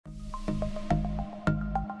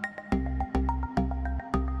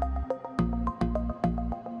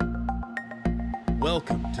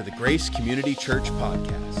Welcome to the Grace Community Church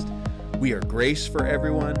podcast. We are grace for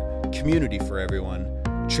everyone, community for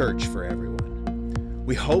everyone, church for everyone.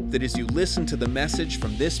 We hope that as you listen to the message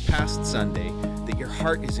from this past Sunday, that your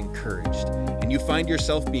heart is encouraged and you find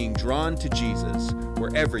yourself being drawn to Jesus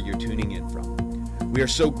wherever you're tuning in from. We are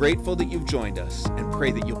so grateful that you've joined us and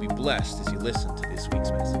pray that you'll be blessed as you listen to this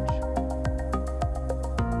week's message.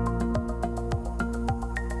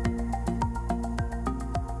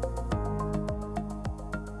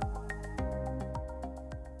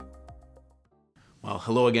 Well,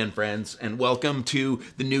 hello again, friends, and welcome to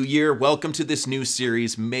the new year. Welcome to this new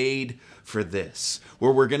series, Made for This,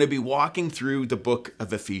 where we're going to be walking through the book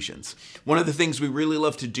of Ephesians. One of the things we really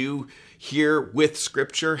love to do here with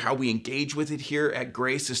Scripture, how we engage with it here at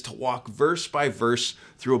Grace, is to walk verse by verse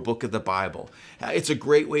through a book of the Bible. It's a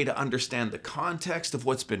great way to understand the context of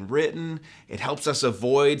what's been written. It helps us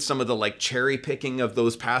avoid some of the cherry picking of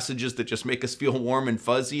those passages that just make us feel warm and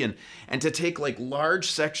fuzzy, and to take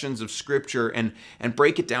large sections of Scripture and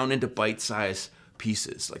break it down into bite-sized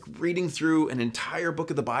pieces. Like reading through an entire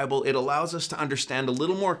book of the Bible, it allows us to understand a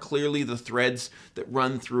little more clearly the threads that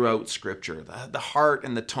run throughout Scripture, the heart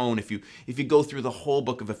and the tone. If you go through the whole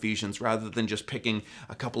book of Ephesians, rather than just picking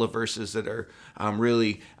a couple of verses that are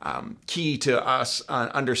really key to us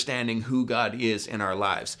understanding who God is in our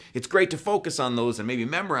lives. It's great to focus on those and maybe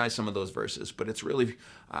memorize some of those verses, but it's really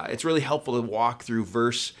helpful to walk through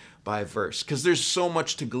verse by verse because there's so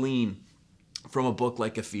much to glean from a book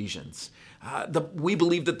like Ephesians. We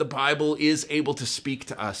believe that the Bible is able to speak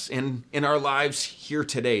to us in our lives here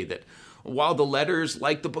today, that while the letters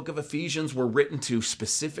like the book of Ephesians were written to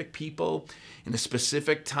specific people in a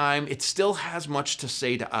specific time, it still has much to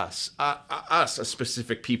say to us, a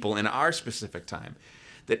specific people in our specific time,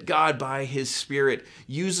 that God by His Spirit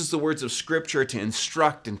uses the words of Scripture to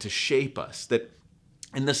instruct and to shape us, that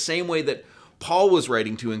in the same way that Paul was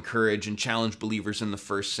writing to encourage and challenge believers in the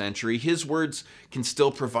first century, his words can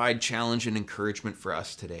still provide challenge and encouragement for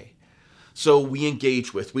us today. So we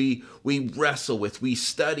engage with, we wrestle with, we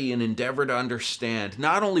study and endeavor to understand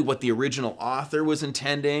not only what the original author was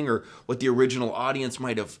intending or what the original audience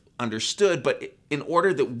might have understood, but in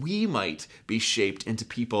order that we might be shaped into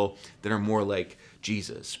people that are more like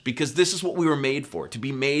Jesus. Because this is what we were made for, to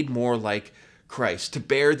be made more like Christ, to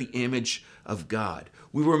bear the image of God.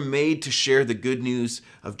 We were made to share the good news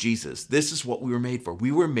of Jesus. This is what we were made for.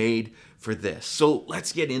 We were made for this. So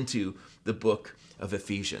let's get into the book of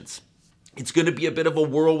Ephesians. It's going to be a bit of a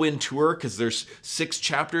whirlwind tour because there's 6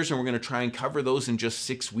 chapters and we're going to try and cover those in just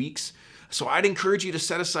 6 weeks. So I'd encourage you to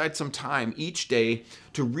set aside some time each day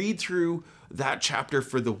to read through that chapter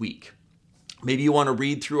for the week. Maybe you want to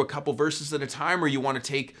read through a couple verses at a time, or you want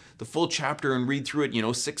to take the full chapter and read through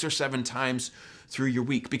it, 6 or 7 times through your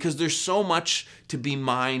week, because there's so much to be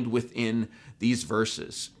mined within these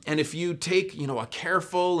verses. And if you take, a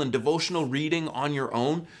careful and devotional reading on your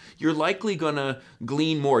own, you're likely going to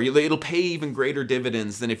glean more. It'll pay even greater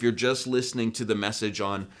dividends than if you're just listening to the message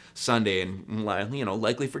on Sunday and,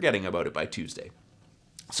 likely forgetting about it by Tuesday.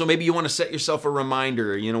 So maybe you want to set yourself a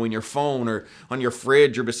reminder, in your phone or on your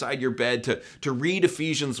fridge or beside your bed to read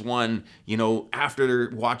Ephesians 1, after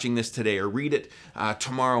watching this today, or read it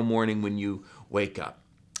tomorrow morning when you wake up.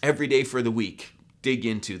 Every day for the week, dig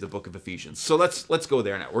into the book of Ephesians. So let's go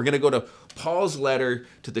there now. We're going to go to Paul's letter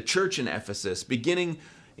to the church in Ephesus. Beginning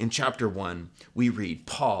in chapter 1, we read,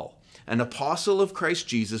 Paul, an apostle of Christ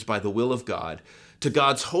Jesus by the will of God, to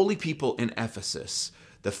God's holy people in Ephesus,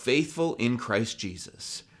 the faithful in Christ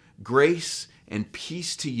Jesus. Grace and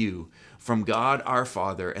peace to you from God our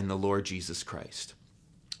Father and the Lord Jesus Christ.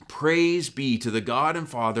 Praise be to the God and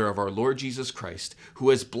Father of our Lord Jesus Christ, who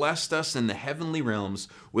has blessed us in the heavenly realms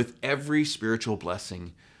with every spiritual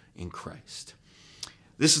blessing in Christ.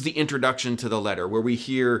 This is the introduction to the letter, where we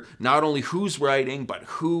hear not only who's writing, but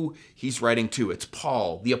who he's writing to. It's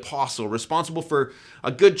Paul, the apostle, responsible for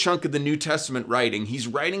a good chunk of the New Testament writing. He's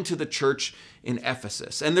writing to the church in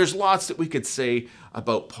Ephesus. And there's lots that we could say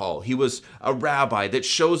about Paul. He was a rabbi that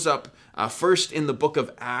shows up first in the book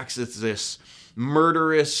of Acts as this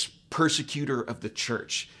murderous persecutor of the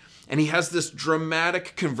church. And he has this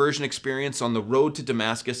dramatic conversion experience on the road to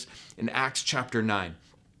Damascus in Acts chapter 9.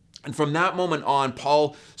 And from that moment on,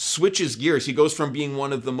 Paul switches gears. He goes from being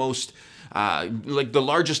one of the most, the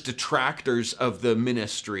largest detractors of the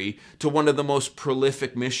ministry to one of the most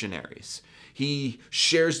prolific missionaries. He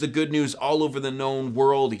shares the good news all over the known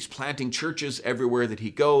world. He's planting churches everywhere that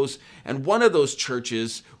he goes. And one of those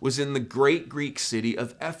churches was in the great Greek city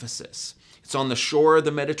of Ephesus. It's on the shore of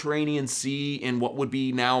the Mediterranean Sea in what would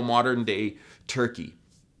be now modern-day Turkey.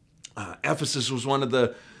 Ephesus was one of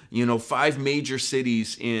the 5 major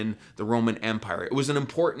cities in the Roman Empire. It was an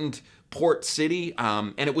important port city,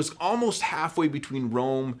 and it was almost halfway between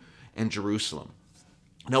Rome and Jerusalem.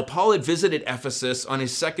 Now, Paul had visited Ephesus on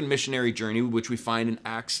his second missionary journey, which we find in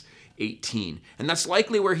Acts 18. And that's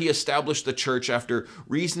likely where he established the church after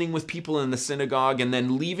reasoning with people in the synagogue and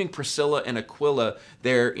then leaving Priscilla and Aquila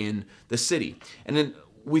there in the city. And then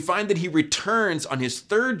we find that he returns on his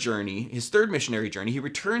third missionary journey. He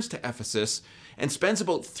returns to Ephesus and spends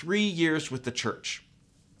about 3 years with the church.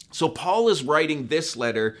 So Paul is writing this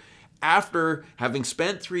letter after having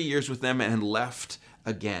spent 3 years with them and left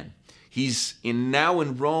again. He's now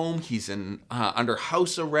in Rome. He's under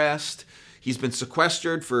house arrest. He's been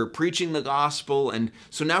sequestered for preaching the gospel. And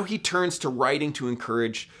so now he turns to writing to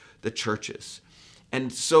encourage the churches.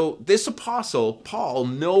 And so this apostle, Paul,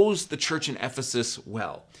 knows the church in Ephesus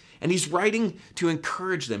well. And he's writing to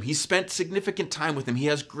encourage them. He's spent significant time with them. He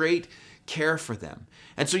has great care for them.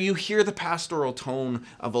 And so you hear the pastoral tone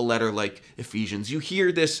of a letter like Ephesians. You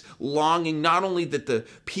hear this longing not only that the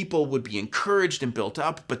people would be encouraged and built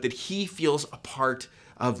up, but that he feels a part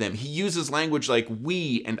of them. He uses language like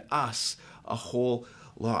we and us a whole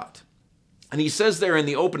lot. And he says there in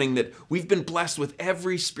the opening that we've been blessed with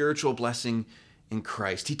every spiritual blessing in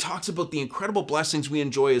Christ. He talks about the incredible blessings we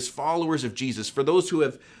enjoy as followers of Jesus, for those who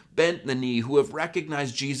have bent the knee, who have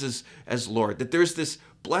recognized Jesus as Lord, that there's this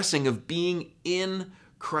blessing of being in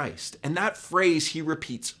Christ. And that phrase he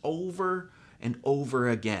repeats over and over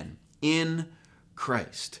again, in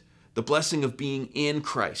Christ. The blessing of being in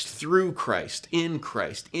Christ, through Christ,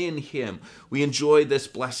 in him. We enjoy this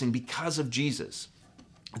blessing because of Jesus.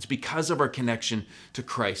 It's because of our connection to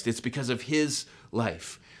Christ. It's because of his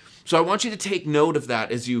life. So I want you to take note of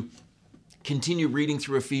that as you continue reading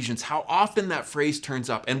through Ephesians, how often that phrase turns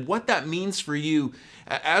up and what that means for you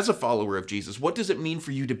as a follower of Jesus. What does it mean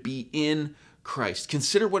for you to be in Christ?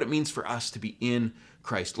 Consider what it means for us to be in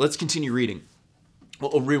Christ. Let's continue reading.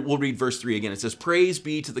 We'll read verse 3 again. It says, "Praise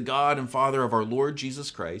be to the God and Father of our Lord Jesus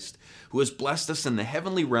Christ, who has blessed us in the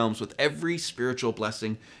heavenly realms with every spiritual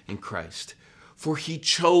blessing in Christ. For he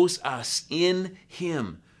chose us in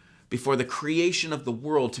him before the creation of the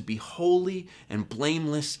world to be holy and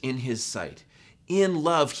blameless in his sight. In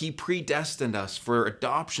love, he predestined us for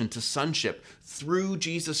adoption to sonship through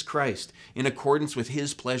Jesus Christ, in accordance with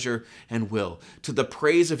his pleasure and will, to the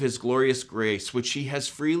praise of his glorious grace, which he has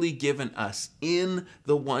freely given us in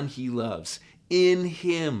the one he loves. In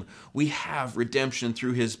him we have redemption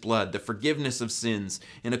through his blood, the forgiveness of sins,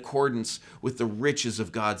 in accordance with the riches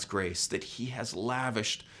of God's grace that he has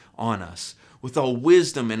lavished on us. With all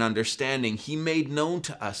wisdom and understanding, he made known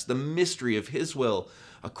to us the mystery of his will,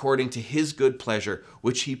 according to his good pleasure,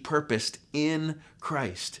 which he purposed in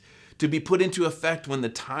Christ, to be put into effect when the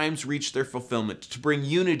times reach their fulfillment, to bring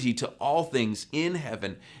unity to all things in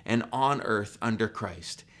heaven and on earth under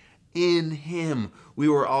Christ. In him we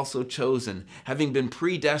were also chosen, having been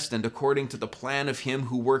predestined according to the plan of him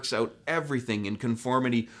who works out everything in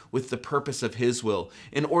conformity with the purpose of his will,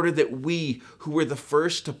 in order that we, who were the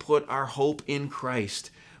first to put our hope in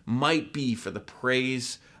Christ, might be for the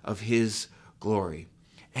praise of his glory.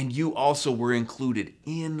 And you also were included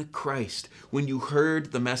in Christ when you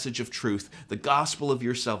heard the message of truth, the gospel of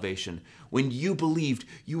your salvation. When you believed,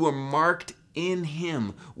 you were marked in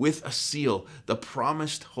him with a seal, the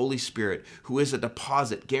promised Holy Spirit, who is a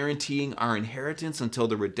deposit guaranteeing our inheritance until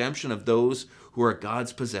the redemption of those who are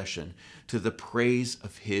God's possession, to the praise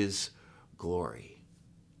of his glory."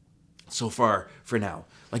 So far for now.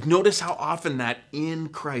 Notice how often that in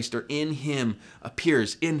Christ or in him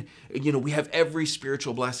appears. We have every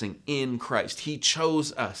spiritual blessing in Christ. He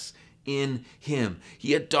chose us in him.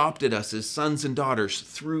 He adopted us as sons and daughters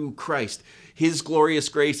through Christ. His glorious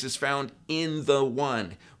grace is found in the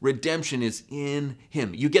one. Redemption is in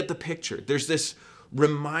him. You get the picture. There's this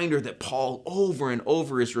reminder that Paul over and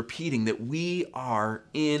over is repeating, that we are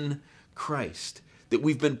in Christ, that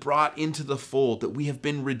we've been brought into the fold, that we have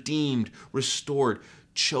been redeemed, restored,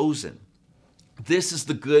 chosen. This is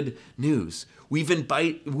the good news. We've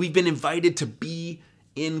been invited to be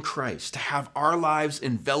in Christ, to have our lives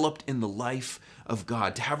enveloped in the life of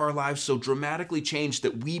God, to have our lives so dramatically changed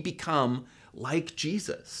that we become like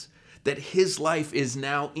Jesus, that his life is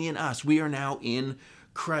now in us. We are now in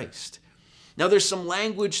Christ. Now, there's some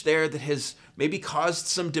language there that has maybe caused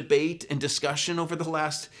some debate and discussion over the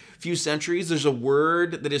last few centuries. There's a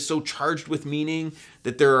word that is so charged with meaning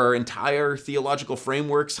that there are entire theological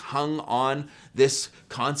frameworks hung on this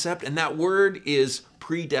concept, and that word is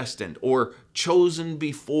predestined, or chosen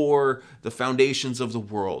before the foundations of the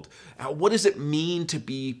world. What does it mean to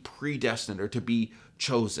be predestined or to be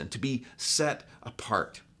chosen, to be set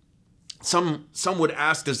apart? Some would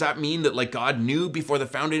ask, does that mean that like God knew before the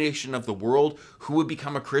foundation of the world who would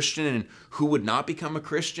become a Christian and who would not become a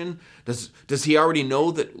Christian? Does he already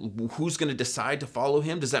know that who's going to decide to follow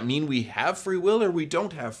him? Does that mean we have free will or we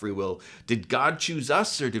don't have free will? Did God choose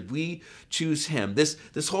us or did we choose him?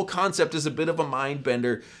 This whole concept is a bit of a mind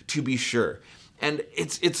bender, to be sure. And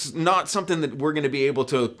it's not something that we're going to be able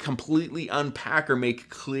to completely unpack or make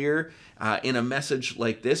clear in a message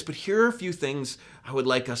like this, but here are a few things I would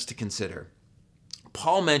like us to consider.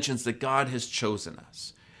 Paul mentions that God has chosen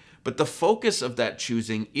us, but the focus of that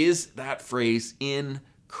choosing is that phrase, in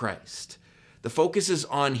Christ. The focus is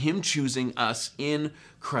on him choosing us in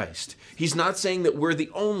Christ. He's not saying that we're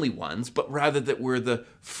the only ones, but rather that we're the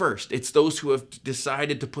first. It's those who have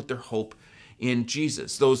decided to put their hope in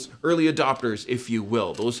Jesus, those early adopters, if you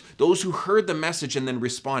will, those who heard the message and then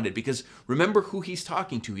responded. Because remember who he's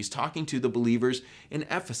talking to. He's talking to the believers in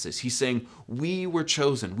Ephesus. He's saying, we were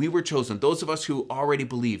chosen, those of us who already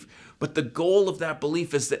believe. But the goal of that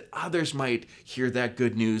belief is that others might hear that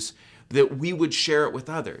good news, that we would share it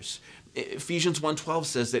with others. Ephesians 1:12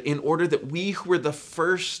 says that in order that we who were the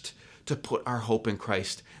first to put our hope in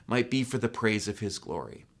Christ might be for the praise of his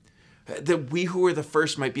glory. That we who are the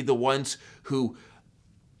first might be the ones who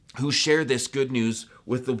share this good news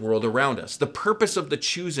with the world around us. The purpose of the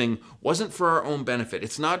choosing wasn't for our own benefit.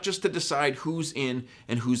 It's not just to decide who's in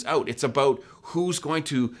and who's out. It's about who's going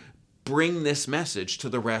to bring this message to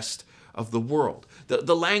the rest of the world.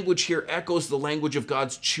 The language here echoes the language of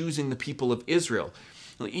God's choosing the people of Israel.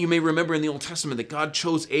 You may remember in the Old Testament that God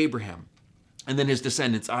chose Abraham and then his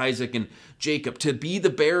descendants, Isaac and Jacob, to be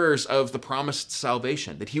the bearers of the promised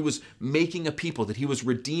salvation, that he was making a people, that he was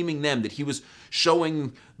redeeming them, that he was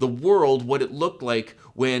showing the world what it looked like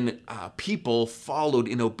when people followed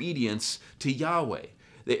in obedience to Yahweh.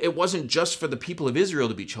 It wasn't just for the people of Israel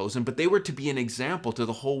to be chosen, but they were to be an example to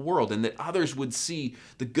the whole world, and that others would see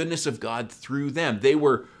the goodness of God through them. They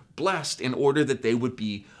were blessed in order that they would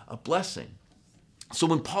be a blessing. So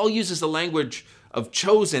when Paul uses the language of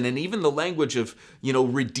chosen and even the language of,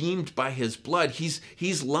 redeemed by his blood,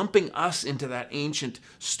 he's lumping us into that ancient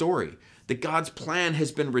story. That God's plan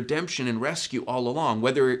has been redemption and rescue all along,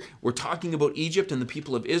 whether we're talking about Egypt and the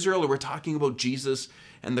people of Israel or we're talking about Jesus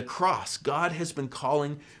and the cross. God has been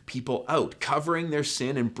calling people out, covering their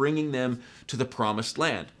sin and bringing them to the promised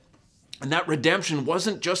land. And that redemption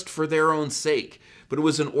wasn't just for their own sake, but it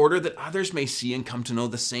was in order that others may see and come to know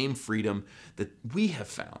the same freedom that we have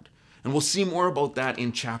found. And we'll see more about that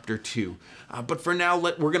in chapter 2. But for now,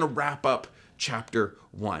 we're going to wrap up chapter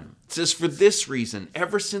 1. It says, for this reason,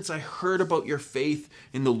 ever since I heard about your faith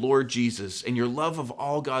in the Lord Jesus and your love of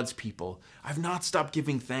all God's people, I've not stopped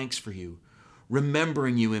giving thanks for you,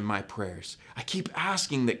 remembering you in my prayers. I keep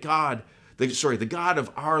asking that the God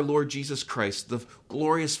of our Lord Jesus Christ, the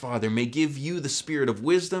glorious Father, may give you the spirit of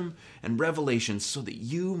wisdom and revelation so that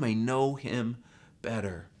you may know him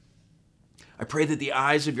better. I pray that the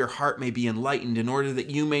eyes of your heart may be enlightened in order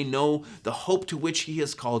that you may know the hope to which he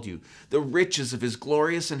has called you, the riches of his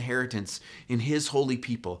glorious inheritance in his holy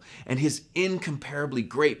people, and his incomparably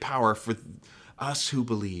great power for us who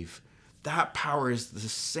believe. That power is the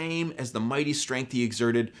same as the mighty strength he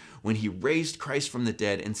exerted when he raised Christ from the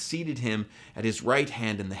dead and seated him at his right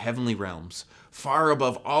hand in the heavenly realms, far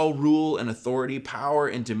above all rule and authority, power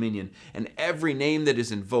and dominion, and every name that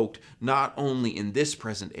is invoked, not only in this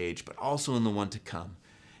present age, but also in the one to come.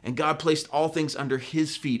 And God placed all things under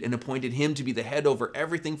his feet and appointed him to be the head over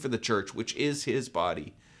everything for the church, which is his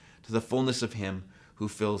body, to the fullness of him who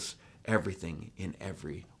fills everything in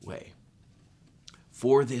every way.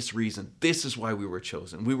 For this reason, this is why we were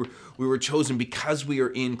chosen. We were chosen because we are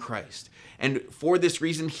in Christ. And for this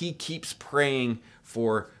reason, he keeps praying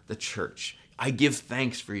for the church. I give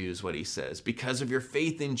thanks for you, is what he says, because of your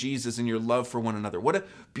faith in Jesus and your love for one another. What a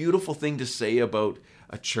beautiful thing to say about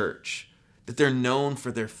a church, that they're known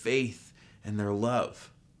for their faith and their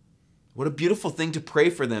love. What a beautiful thing to pray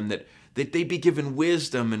for them, that they be given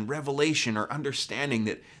wisdom and revelation or understanding,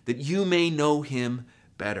 that you may know him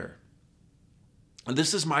better. And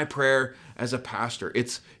this is my prayer as a pastor.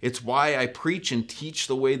 It's why I preach and teach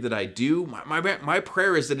the way that I do. My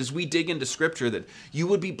prayer is that as we dig into Scripture, that you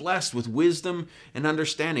would be blessed with wisdom and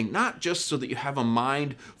understanding, not just so that you have a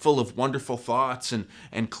mind full of wonderful thoughts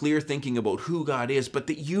and clear thinking about who God is, but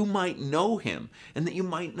that you might know him and that you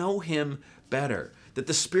might know him better. That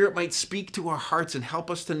the Spirit might speak to our hearts and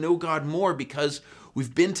help us to know God more because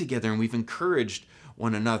we've been together and we've encouraged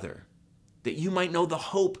one another. That you might know the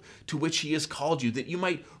hope to which he has called you, that you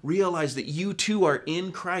might realize that you too are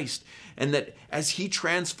in Christ, and that as he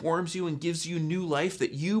transforms you and gives you new life,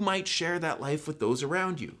 that you might share that life with those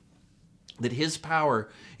around you. that his power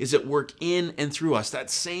is at work in and through us. That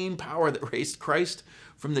same power that raised Christ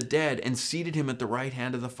from the dead and seated him at the right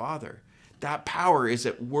hand of the Father. That power is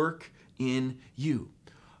at work in you.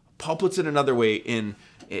 Paul puts it another way in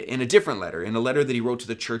a different letter, in a letter that he wrote to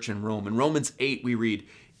the church in Rome. In Romans 8, we read,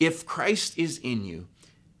 "If Christ is in you,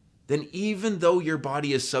 then even though your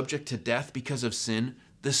body is subject to death because of sin,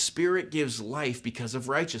 the Spirit gives life because of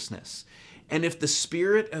righteousness. And if the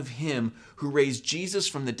Spirit of him who raised Jesus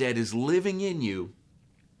from the dead is living in you,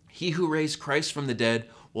 he who raised Christ from the dead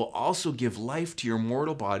will also give life to your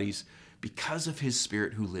mortal bodies because of his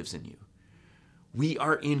Spirit who lives in you." We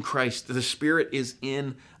are in Christ. The Spirit is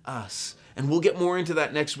in us. And we'll get more into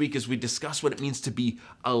that next week as we discuss what it means to be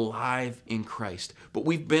alive in Christ. But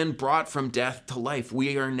we've been brought from death to life.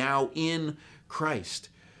 We are now in Christ.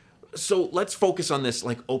 So let's focus on this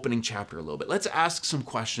opening chapter a little bit. Let's ask some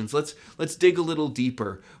questions. Let's dig a little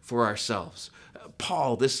deeper for ourselves.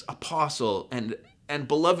 Paul, this apostle and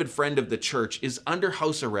beloved friend of the church, is under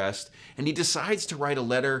house arrest, and he decides to write a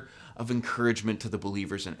letter of encouragement to the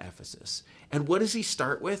believers in Ephesus. And what does he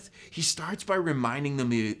start with? He starts by reminding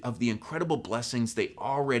them of the incredible blessings they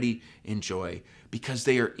already enjoy because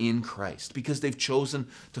they are in Christ, because they've chosen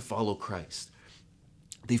to follow Christ.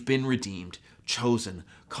 They've been redeemed, chosen,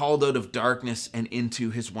 called out of darkness and into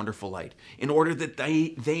his wonderful light, in order that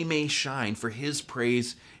they may shine for his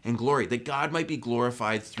praise and glory, that God might be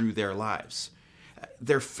glorified through their lives.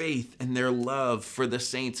 Their faith and their love for the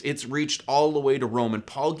saints, it's reached all the way to Rome, and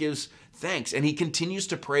Paul gives thanks, and he continues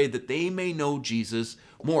to pray that they may know Jesus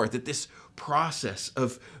more, that this process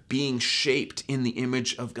of being shaped in the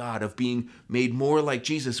image of God, of being made more like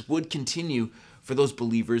Jesus, would continue for those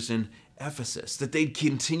believers in Ephesus, that they'd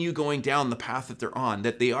continue going down the path that they're on,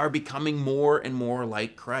 that they are becoming more and more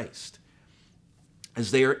like Christ.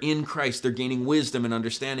 As they are in Christ, they're gaining wisdom and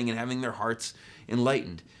understanding and having their hearts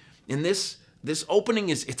enlightened. And this opening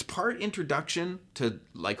it's part introduction to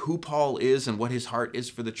who Paul is and what his heart is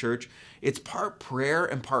for the church. It's part prayer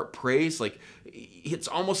and part praise. It's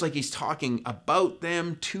almost like he's talking about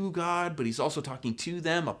them to God, but he's also talking to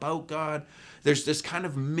them about God. There's this kind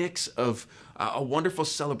of mix of a wonderful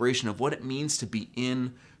celebration of what it means to be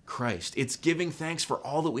in Christ. It's giving thanks for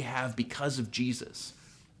all that we have because of Jesus.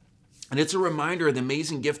 And it's a reminder of the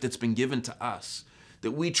amazing gift that's been given to us,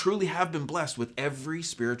 that we truly have been blessed with every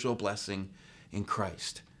spiritual blessing in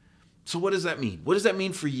Christ. So what does that mean? What does that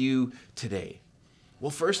mean for you today?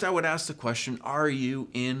 Well, first I would ask the question, are you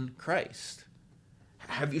in Christ?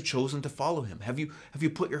 Have you chosen to follow him? Have you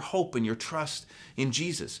put your hope and your trust in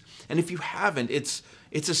Jesus? And if you haven't, it's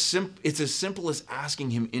as simple as asking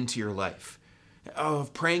him into your life.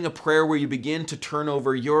 Of praying a prayer where you begin to turn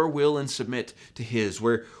over your will and submit to his,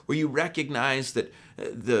 where you recognize that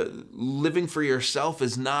the living for yourself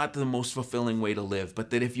is not the most fulfilling way to live, but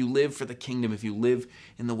that if you live for the kingdom, if you live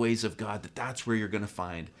in the ways of God, that's where you're going to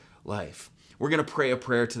find life. We're going to pray a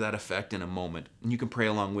prayer to that effect in a moment, and you can pray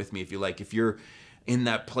along with me if you like, if you're in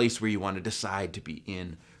that place where you want to decide to be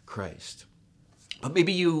in Christ. But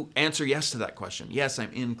maybe you answer yes to that question. Yes,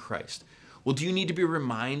 I'm in Christ. Well, do you need to be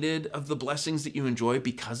reminded of the blessings that you enjoy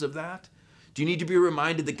because of that? Do you need to be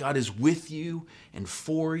reminded that God is with you and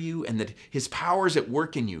for you, and that his power is at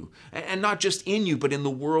work in you, and not just in you, but in the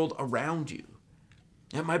world around you?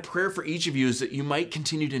 And my prayer for each of you is that you might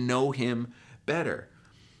continue to know him better.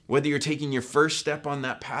 Whether you're taking your first step on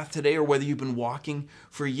that path today or whether you've been walking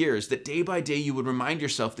for years, that day by day you would remind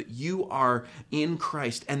yourself that you are in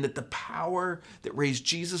Christ, and that the power that raised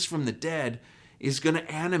Jesus from the dead is going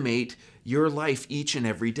to animate your life each and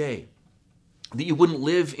every day. That you wouldn't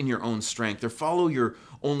live in your own strength or follow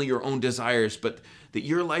only your own desires, but that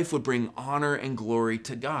your life would bring honor and glory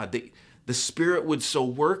to God. That the Spirit would so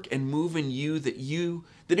work and move in you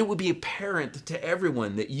that it would be apparent to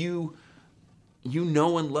everyone that you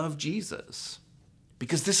know and love Jesus.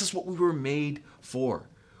 Because this is what we were made for.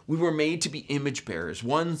 We were made to be image bearers,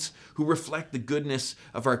 ones who reflect the goodness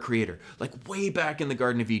of our Creator. Like way back in the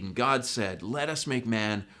Garden of Eden, God said, let us make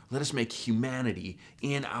humanity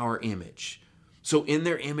in our image. So in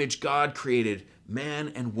their image, God created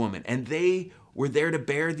man and woman, and they were there to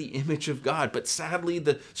bear the image of God. But sadly,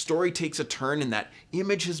 the story takes a turn, and that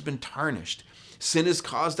image has been tarnished. Sin has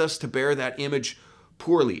caused us to bear that image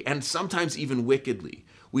poorly, and sometimes even wickedly.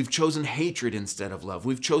 We've chosen hatred instead of love.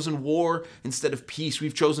 We've chosen war instead of peace.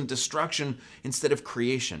 We've chosen destruction instead of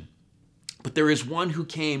creation. But there is one who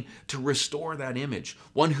came to restore that image,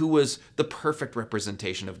 one who was the perfect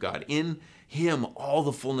representation of God. In him, all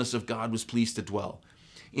the fullness of God was pleased to dwell.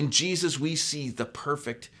 In Jesus, we see the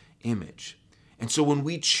perfect image. And so when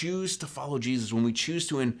we choose to follow Jesus, when we choose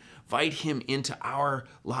to invite him into our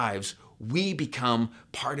lives, we become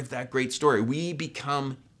part of that great story. We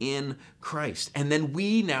become in Christ. And then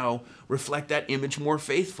we now reflect that image more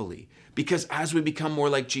faithfully, because as we become more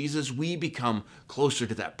like Jesus, we become closer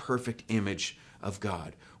to that perfect image of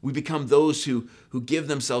God. We become those who give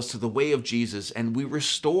themselves to the way of Jesus, and we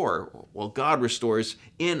restore, well, God restores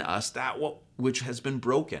in us that which has been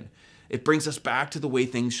broken. It brings us back to the way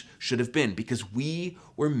things should have been, because we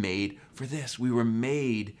were made for this. We were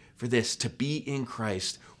made for this, to be in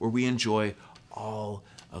Christ, where we enjoy all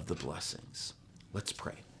of the blessings. Let's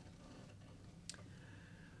pray.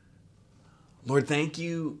 Lord, thank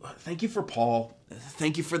you. Thank you for Paul.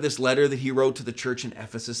 Thank you for this letter that he wrote to the church in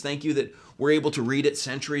Ephesus. Thank you that we're able to read it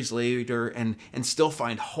centuries later and still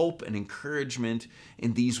find hope and encouragement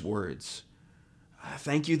in these words.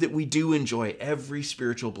 Thank you that we do enjoy every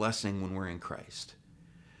spiritual blessing when we're in Christ.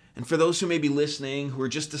 And for those who may be listening, who are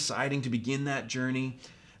just deciding to begin that journey,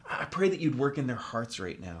 I pray that you'd work in their hearts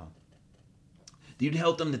right now. That you'd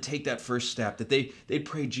help them to take that first step, that they'd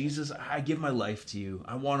pray, Jesus, I give my life to you.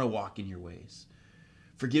 I want to walk in your ways.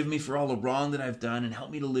 Forgive me for all the wrong that I've done and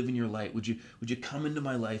help me to live in your light. Would you come into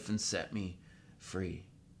my life and set me free?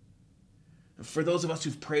 For those of us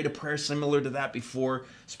who've prayed a prayer similar to that before,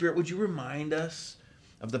 Spirit, would you remind us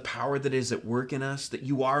of the power that is at work in us, that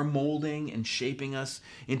you are molding and shaping us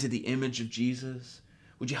into the image of Jesus?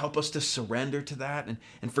 Would you help us to surrender to that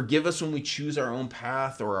and forgive us when we choose our own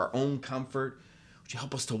path or our own comfort? Would you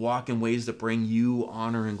help us to walk in ways that bring you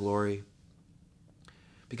honor and glory?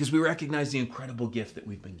 Because we recognize the incredible gift that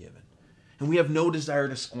we've been given, and we have no desire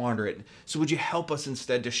to squander it. So would you help us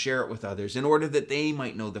instead to share it with others in order that they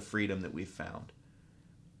might know the freedom that we've found?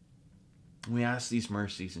 And we ask these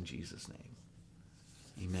mercies in Jesus' name.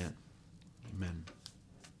 Amen. Amen.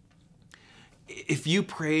 If you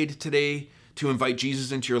prayed today to invite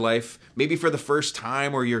Jesus into your life, maybe for the first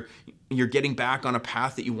time, or you're getting back on a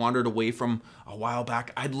path that you wandered away from a while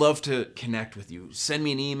back, I'd love to connect with you. Send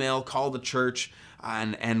me an email, call the church,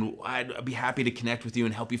 and I'd be happy to connect with you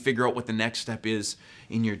and help you figure out what the next step is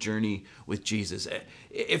in your journey with Jesus.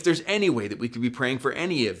 If there's any way that we could be praying for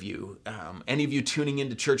any of you tuning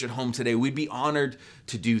into Church at Home today, we'd be honored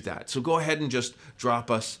to do that. So go ahead and just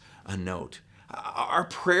drop us a note. Our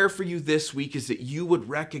prayer for you this week is that you would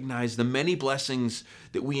recognize the many blessings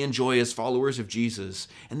that we enjoy as followers of Jesus,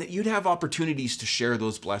 and that you'd have opportunities to share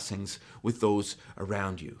those blessings with those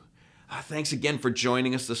around you. Thanks again for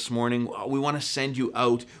joining us this morning. We want to send you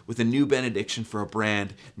out with a new benediction for a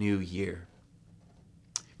brand new year.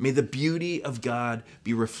 May the beauty of God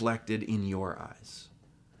be reflected in your eyes.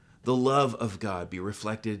 The love of God be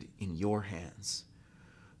reflected in your hands.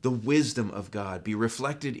 The wisdom of God be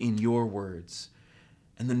reflected in your words,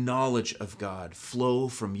 and the knowledge of God flow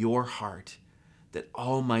from your heart, that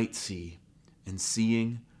all might see, and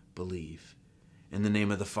seeing, believe. In the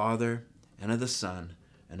name of the Father, and of the Son,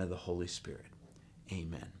 and of the Holy Spirit.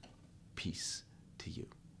 Amen. Peace to you.